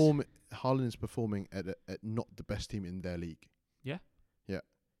leagues. Haaland is performing at not the best team in their league. Yeah. Yeah.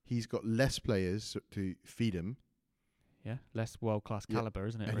 He's got less players to feed him. Yeah, less world-class caliber,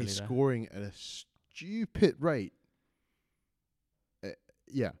 isn't it? And really he's scoring at a stupid rate.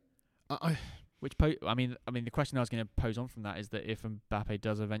 Yeah. The question I was going to pose on from that is that if Mbappe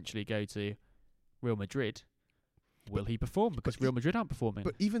does eventually go to Real Madrid, will he perform? Because Real Madrid aren't performing.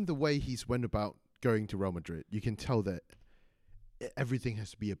 But even the way he's went about going to Real Madrid, you can tell that everything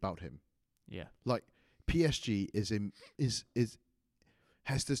has to be about him. Yeah. Like, PSG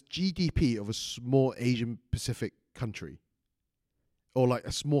has this GDP of a small Asian Pacific country. Or like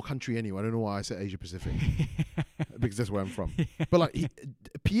a small country anyway. I don't know why I said Asia Pacific. Because that's where I'm from. But like,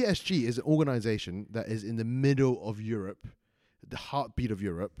 PSG is an organization that is in the middle of Europe, the heartbeat of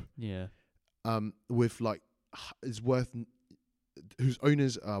Europe. Yeah. With like, whose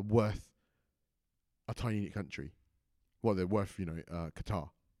owners are worth a tiny country. Well, they're worth, Qatar.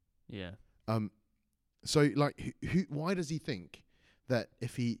 Yeah. So like, why does he think that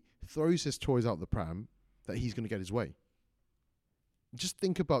if he throws his toys out the pram, that he's going to get his way? Just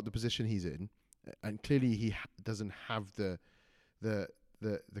think about the position he's in, and clearly he doesn't have the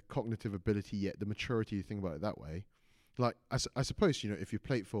cognitive ability yet, the maturity to think about it that way. Like, I suppose, if you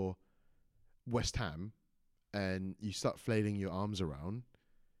played for West Ham and you start flailing your arms around,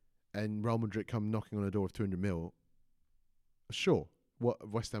 and Real Madrid come knocking on the door of 200 mil, sure, what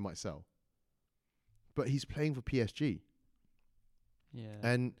West Ham might sell. But he's playing for PSG. Yeah.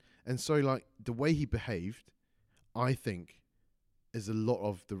 And so, like, the way he behaved, I think, is a lot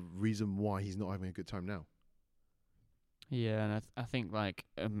of the reason why he's not having a good time now. Yeah, and I think, like,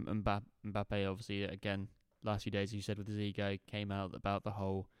 Mbappe, obviously, again, last few days, as you said, with his ego, came out about the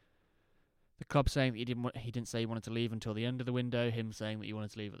club saying that he didn't say he wanted to leave until the end of the window, him saying that he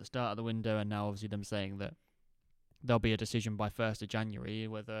wanted to leave at the start of the window, and now obviously them saying that there'll be a decision by 1st of January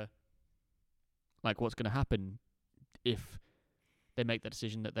whether, like, what's going to happen if they make the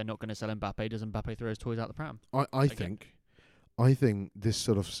decision that they're not going to sell Mbappe. Does Mbappe throw his toys out the pram? I think this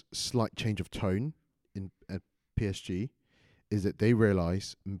sort of slight change of tone at PSG is that they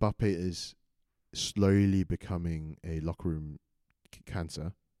realize Mbappe is slowly becoming a locker room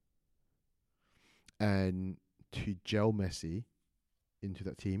cancer, and to gel Messi into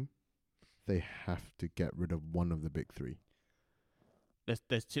that team, they have to get rid of one of the big three.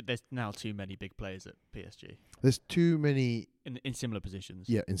 There's now too many big players at PSG There's too many in similar positions.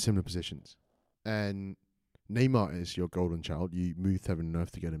 Yeah, in similar positions. And Neymar is your golden child. You moved heaven and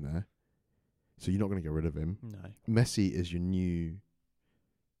earth to get him there. So you're not going to get rid of him. No. Messi is your new...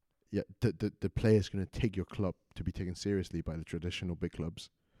 Yeah, the player's going to take your club to be taken seriously by the traditional big clubs.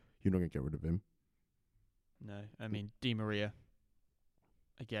 You're not going to get rid of him. No. I mean, Di Maria,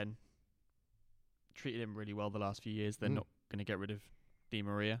 again, treated him really well the last few years. They're not going to get rid of Di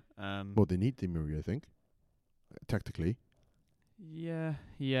Maria. Well, they need Di Maria, I think. Tactically. Yeah.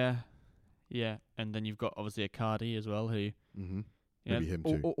 And then you've got, obviously, Icardi as well, who... Mm-hmm. Maybe him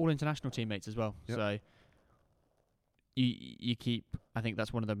too. All international teammates as well. Yep. So you keep. I think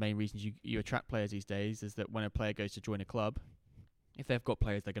that's one of the main reasons you attract players these days is that when a player goes to join a club, if they've got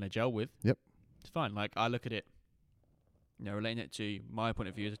players they're going to gel with, yep, it's fine. Like I look at it, relating it to my point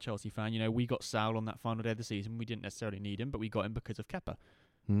of view as a Chelsea fan. We got Saul on that final day of the season. We didn't necessarily need him, but we got him because of Kepa.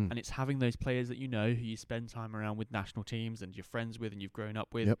 And it's having those players that who you spend time around with national teams and you're friends with and you've grown up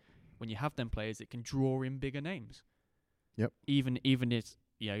with. Yep. When you have them players, it can draw in bigger names. Yep. Even if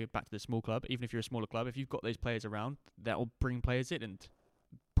back to the small club, even if you're a smaller club, if you've got those players around, that will bring players in, and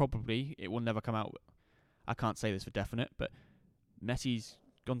probably it will never come out. I can't say this for definite, but Messi's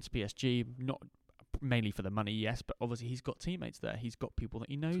gone to PSG not mainly for the money, yes, but obviously he's got teammates there. He's got people that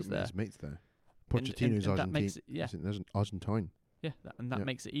he knows there. His mates there. Pochettino's and that makes it, Argentine. Yeah, that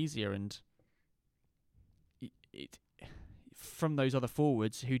makes it easier. And it from those other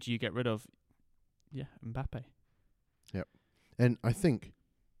forwards, who do you get rid of? Yeah, Mbappe. Yep. And I think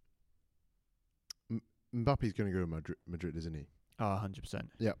Mbappe's going to go to Madrid, isn't he? Oh, 100%.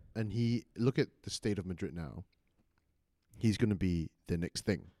 Yeah. And look at the state of Madrid now. He's going to be the next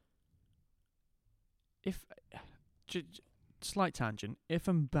thing. If slight tangent, if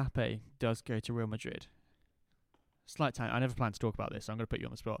Mbappe does go to Real Madrid, slight tangent, I never planned to talk about this, so I'm going to put you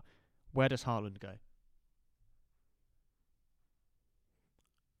on the spot. Where does Haaland go?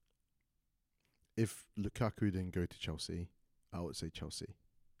 If Lukaku didn't go to Chelsea, I would say Chelsea.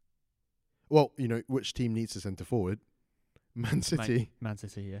 Well, which team needs a centre forward? Man City. Man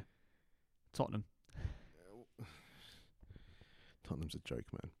City, yeah. Tottenham. Tottenham's a joke,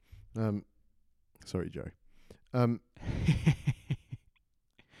 man. Sorry, Joe.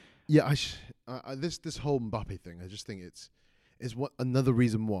 Yeah, this whole Mbappe thing, I just think is what another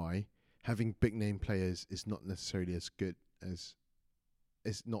reason why having big name players is not necessarily as good as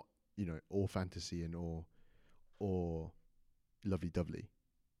it's not, all fantasy and or lovey-dovey.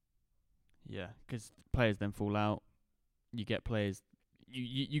 Yeah, because players then fall out. You get players.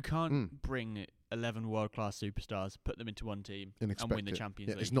 You can't bring 11 world-class superstars, put them into one team, and win the Champions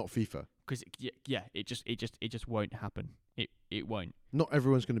League. It's not FIFA. Because it just won't happen. It won't. Not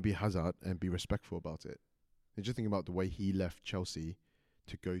everyone's going to be Hazard and be respectful about it. And just think about the way he left Chelsea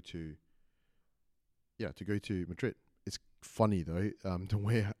to go to Madrid. It's funny though, the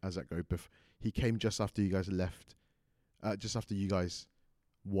way Hazard go. He came just after you guys left, just after you guys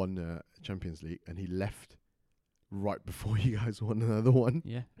won Champions League, and he left right before you guys won another one.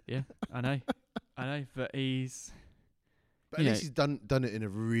 Yeah, I know, but he's. But at least he's done it in a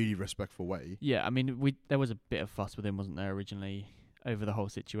really respectful way. Yeah, I mean, there was a bit of fuss with him, wasn't there, originally over the whole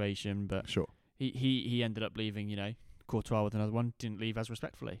situation? But sure, he ended up leaving. Courtois with another one, didn't leave as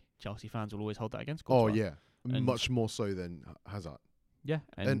respectfully. Chelsea fans will always hold that against Courtois. Oh yeah, much more so than Hazard. Yeah,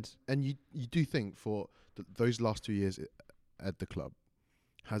 and you do think for those last 2 years at the club,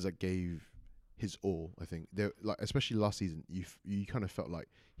 Hazard gave his all. I think especially last season, you kind of felt like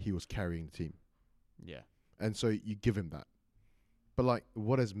he was carrying the team. Yeah, and so you give him that. But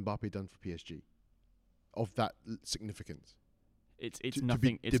what has Mbappe done for PSG of that significance? It's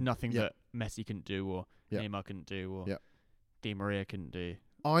nothing. Nothing that Messi couldn't do, or Neymar couldn't do, or Di Maria couldn't do.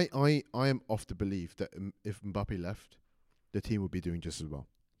 I am of the belief that if Mbappe left, the team would be doing just as well.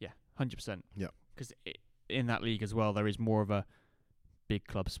 Yeah, 100%. Yeah, because in that league as well, there is more of a big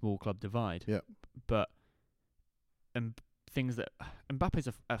club, small club divide. Yeah, but things that Mbappe's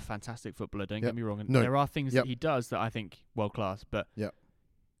a fantastic footballer. Don't get me wrong. And no. There are things that he does that I think world class, but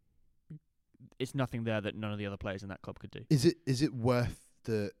it's nothing there that none of the other players in that club could do. Is it worth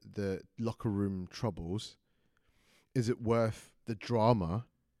the locker room troubles? Is it worth the drama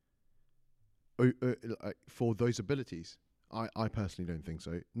for those abilities? I personally don't think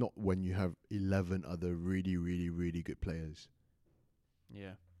so. Not when you have 11 other really, really, really good players.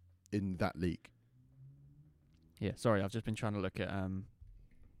 Yeah. In that league. Yeah, sorry, I've just been trying to look at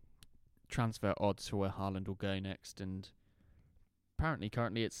transfer odds for where Haaland will go next, and apparently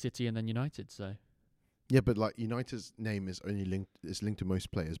currently it's City and then United. So Yeah, but like United's name is only linked to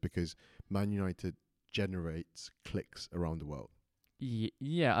most players because Man United generates clicks around the world.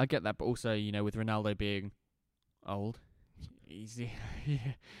 yeah, I get that, but also with Ronaldo being old, easy,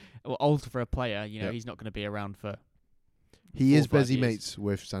 well, old for a player. Yep. He's not going to be around for. He 4 is or 5 busy years. mates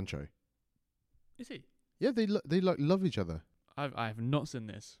with Sancho. Is he? Yeah, they like love each other. I have not seen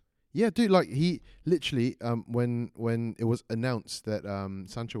this. Yeah, dude, like he literally when it was announced that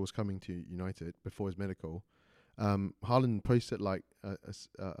Sancho was coming to United before his medical, Haaland posted like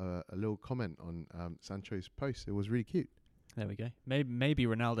a little comment on Sancho's post. It was really cute. There we go. Maybe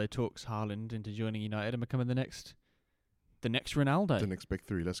Ronaldo talks Haaland into joining United and becoming the next Ronaldo. The next big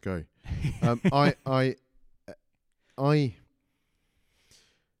three. Let's go.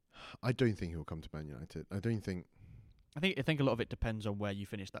 I don't think he'll come to Man United. I don't think. I think a lot of it depends on where you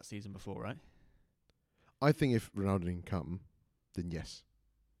finished that season before, right? I think if Ronaldo didn't come, then yes.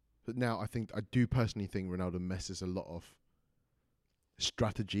 But now I do personally think Ronaldo messes a lot of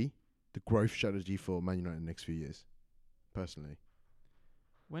strategy, the growth strategy for Man United in the next few years. Personally.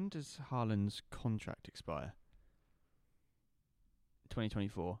 When does Haaland's contract expire?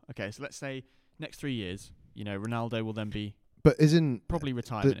 2024. Okay, so let's say next 3 years, Ronaldo will then be But isn't probably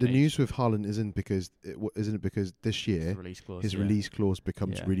retirement. the age. news with Haaland isn't it because this year His release clause. his release clause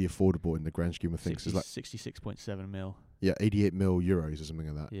becomes Yeah. really affordable in the grand scheme of things? It's like 66.7 mil. 88 mil euros or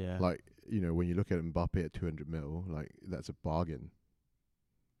something like that. Yeah. Like when you look at Mbappe at 200 mil, like that's a bargain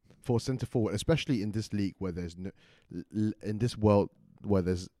for centre forward, especially in this league where there's in this world where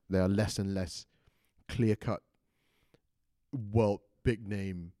there are less and less clear cut world big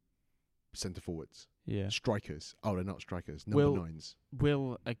name centre forwards. Yeah. Strikers. Oh, they're not strikers. Will- Number 9s.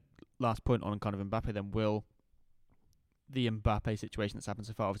 Will last point on kind of Mbappe then, will the Mbappe situation that's happened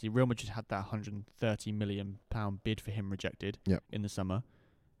so far, obviously Real Madrid had that £130 million bid for him rejected Yep. in the summer.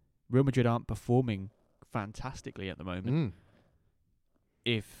 Real Madrid aren't performing fantastically at the moment.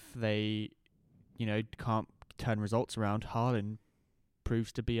 If they, can't turn results around, Haaland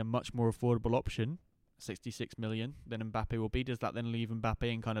proves to be a much more affordable option, 66 million, than Mbappe will be. Does that then leave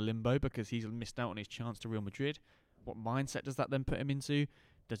Mbappe in kind of limbo because he's missed out on his chance to Real Madrid? What mindset does that then put him into?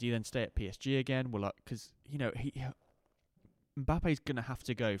 Does he then stay at PSG again? Well, because Mbappe's going to have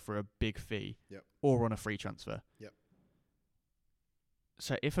to go for a big fee or on a free transfer. Yep.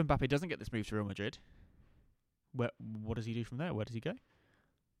 So if Mbappe doesn't get this move to Real Madrid, what does he do from there? Where does he go?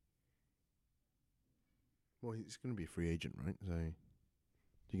 Well, he's going to be a free agent, right? So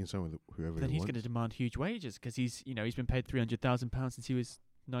he can sign with whoever Then he he's wants. going to demand huge wages because he's been paid £300,000 since he was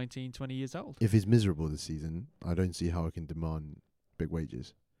 19, 20 years old. If he's miserable this season, I don't see how I can demand big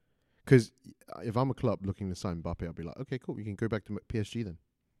wages. Because if I'm a club looking to sign Mbappe, I'll be like, okay, cool, you can go back to PSG then.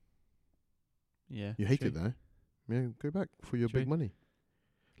 Yeah, You hate true. it there. Yeah, go back for your True. big money.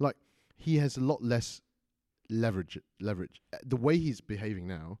 Like, he has a lot less leverage. The way he's behaving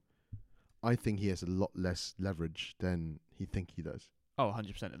now, I think he has a lot less leverage than he think he does. Oh,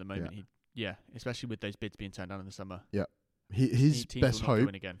 100% at the moment. Yeah, especially with those bids being turned down in the summer. His Teams best will not go hope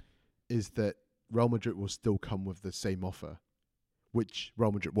in again. is that Real Madrid will still come with the same offer, which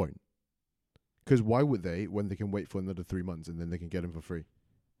Real Madrid won't. Because why would they when they can wait for another 3 months and then they can get him for free?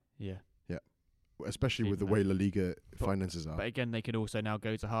 Yeah. Especially with the Even way La Liga finances are. But again, they could also now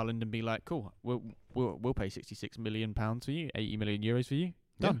go to Haaland and be like, cool, we'll pay £66 million for you, 80 million euros for you.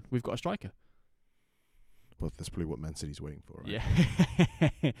 Done. We've got a striker. Well, that's probably what Man City's waiting for, right?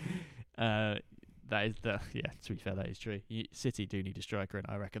 Yeah. That is to be fair, that is true. City do need a striker, and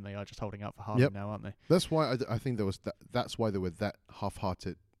I reckon they are just holding out for Haaland now, aren't they? That's why I think there was that's why they were that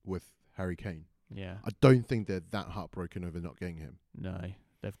half-hearted with Harry Kane. Yeah. I don't think they're that heartbroken over not getting him. No,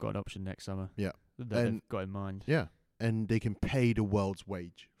 they've got an option next summer. Yeah. That they've got in mind. Yeah. And they can pay the world's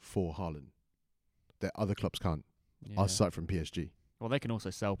wage for Haaland that other clubs can't, Yeah. aside from PSG. Well, they can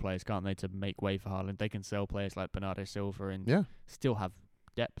also sell players, can't they, to make way for Haaland? They can sell players like Bernardo Silva and Yeah. still have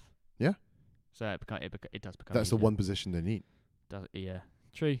depth. Yeah. So it does become That's the easier. one position they need. Yeah,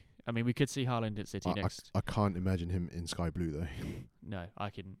 true. I mean, we could see Haaland at City next. I can't imagine him in Sky Blue, though. No, I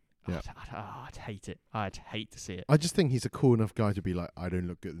can. Yeah. I'd hate it. I'd hate to see it. I just think he's a cool enough guy to be like, I don't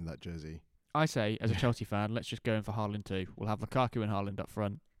look good in that jersey. I say, as a Chelsea fan, let's just go in for Haaland too. We'll have Lukaku and Haaland up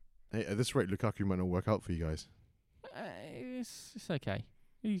front. Hey, at this rate, Lukaku might not work out for you guys. It's okay.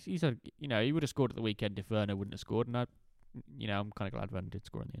 He's a, he would have scored at the weekend if Werner wouldn't have scored, and I'm kind of glad Werner did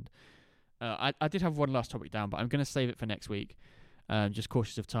score in the end. I did have one last topic down, but I'm going to save it for next week. Just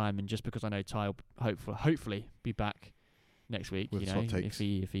cautious of time, and just because I know Ty will hopefully be back next week. With hot takes.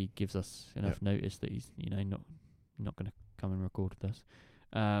 if he gives us enough notice that he's not going to come and record with us.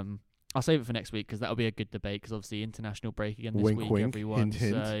 I'll save it for next week because that'll be a good debate. Because obviously international break again this Wink, week, wink, everyone. hint,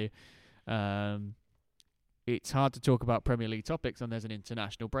 hint. So it's hard to talk about Premier League topics when there's an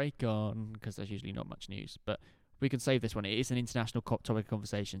international break on because there's usually not much news. But we can save this one. It is an international topic of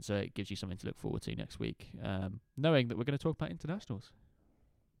conversation, so it gives you something to look forward to next week, knowing that we're going to talk about internationals.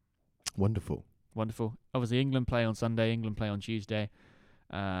 Wonderful. Obviously, England play on Sunday, England play on Tuesday.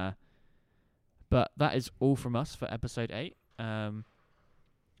 But that is all from us for episode 8.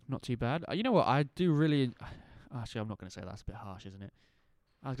 Not too bad. You know what? I do really... Actually, I'm not going to say that's a bit harsh, isn't it?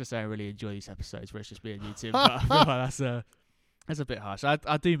 I was going to say I really enjoy these episodes where it's just me and you two, but I feel like that's a bit harsh.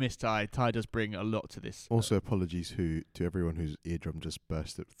 I do miss Ty. Ty does bring a lot to this. Also, apologies to everyone whose eardrum just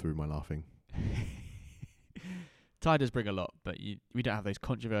burst through my laughing. Ty does bring a lot, but we don't have those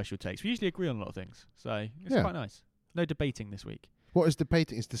controversial takes. We usually agree on a lot of things, so it's Yeah. quite nice. No debating this week. What is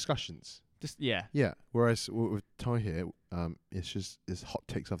debating? It's discussions. Just yeah. Yeah. Whereas with Ty here, it's hot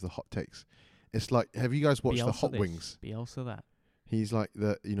takes after hot takes. It's like, have you guys watched the Hot Wings? Bielsa that. He's like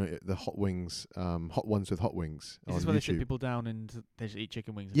the Hot Wings, Hot Ones with Hot Wings Is on this where they sit YouTube. people down and they just eat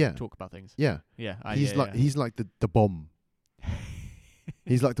chicken wings and Yeah. talk about things? Yeah. Yeah. He's like the bomb.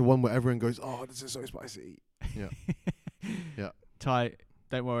 He's like the one where everyone goes, "Oh, this is so spicy." Yeah. Yeah. Ty,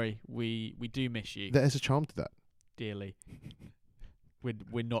 don't worry. We do miss you There is a charm to that. dearly.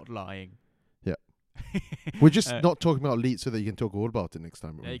 We're not lying. Yeah. We're just not talking about Leeds so that you can talk all about it next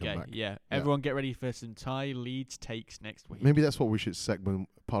time. When There we you come go. back. Yeah. Everyone get ready for some Ty Leeds takes next week. Maybe that's what we should segment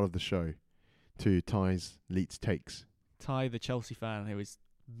part of the show to Ty's Leeds takes. Ty, the Chelsea fan who is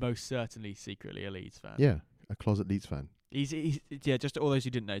most certainly secretly a Leeds fan. Yeah, a closet Leeds fan. He's just all those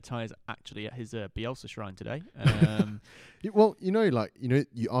who didn't know, Ty is actually at his Bielsa shrine today. Well,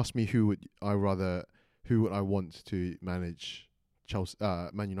 you asked me who would I want to manage Chelsea,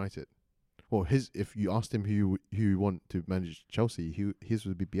 Man United. Well, if you asked him who you want to manage Chelsea, his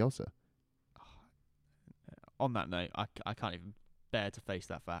would be Bielsa. On that note, I can't even bear to face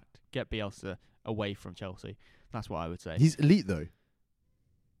that fact. Get Bielsa away from Chelsea. That's what I would say. He's elite though.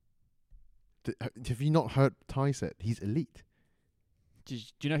 Have you not heard Ty said he's elite? Do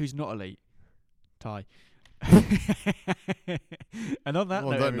you know who's not elite? Ty. And on that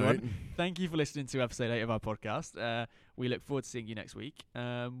note, everyone, thank you for listening to episode 8 of our podcast. We look forward to seeing you next week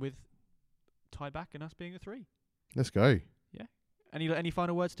with Ty back and us being a 3. Let's go. Yeah. Any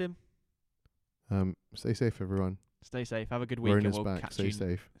final words, Tim? Stay safe, everyone. Stay safe. Have a good week. Rona's And we'll back. catch Stay you.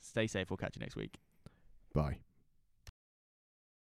 safe. Stay safe. We'll catch you next week. Bye.